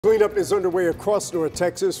Cleanup is underway across North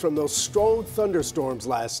Texas from those strong thunderstorms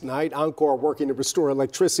last night. Oncor working to restore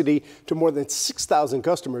electricity to more than 6,000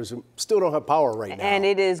 customers who still don't have power right now. And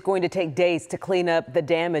it is going to take days to clean up the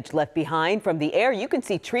damage left behind. From the air, you can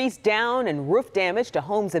see trees down and roof damage to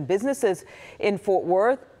homes and businesses in Fort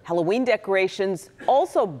Worth. Halloween decorations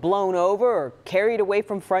also blown over or carried away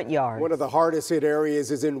from front yards. One of the hardest hit areas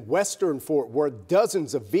is in western Fort Worth.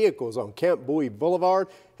 Dozens of vehicles on Camp Bowie Boulevard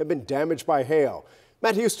have been damaged by hail.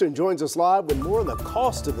 Matt Houston joins us live with more on the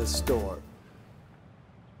cost of this storm.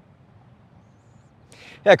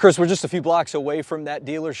 Yeah, Chris, we're just a few blocks away from that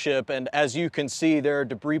dealership, and as you can see, there are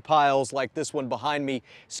debris piles like this one behind me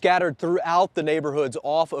scattered throughout the neighborhoods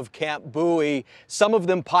off of Camp Bowie. Some of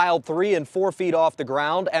them piled 3 and 4 feet off the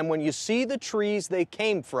ground, and when you see the trees they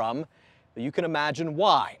came from, you can imagine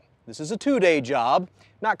why. This is a 2-day job.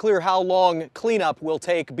 Not clear how long cleanup will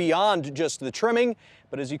take beyond just the trimming,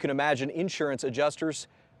 but as you can imagine, insurance adjusters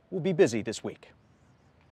will be busy this week.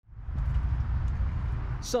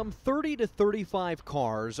 Some 30 to 35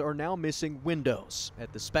 cars are now missing windows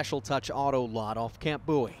at the Special Touch Auto lot off Camp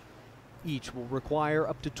Bowie. Each will require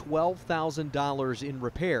up to $12,000 in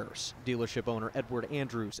repairs, dealership owner Edward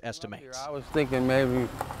Andrews estimates. I was thinking maybe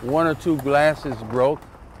 1 or 2 glasses broke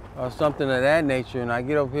or something of that nature, and I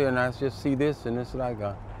get up here and I just see this, and it's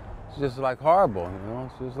just like horrible, you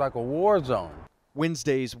know? It's just like a war zone.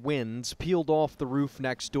 Wednesday's winds peeled off the roof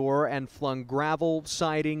next door and flung gravel,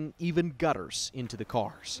 siding, even gutters into the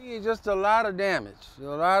cars. Just a lot of damage, a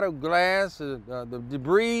lot of glass, the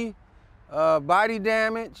debris, body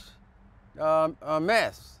damage, a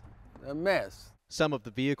mess. Some of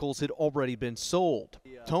the vehicles had already been sold.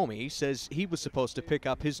 Tommy says he was supposed to pick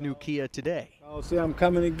up his new Kia today. Oh, see, I'm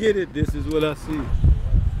coming to get it. This is what I see.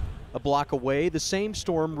 A block away, the same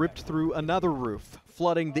storm ripped through another roof,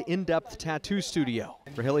 flooding the in-depth tattoo studio.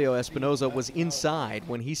 Rogelio Espinoza was inside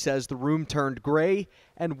when he says the room turned gray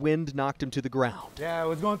and wind knocked him to the ground. Yeah,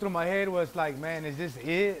 what's going through my head was like, man, is this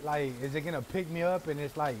it? Like, is it gonna pick me up? And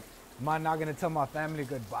it's like, am I not gonna tell my family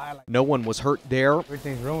goodbye? Like, no one was hurt there.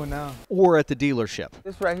 Everything's ruined now. Or at the dealership.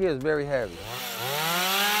 This right here is very heavy.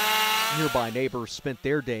 Nearby neighbors spent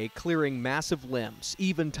their day clearing massive limbs,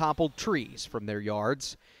 even toppled trees from their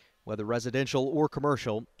yards. Whether residential or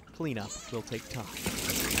commercial, cleanup will take time.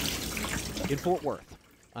 In Fort Worth,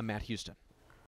 I'm Matt Houston.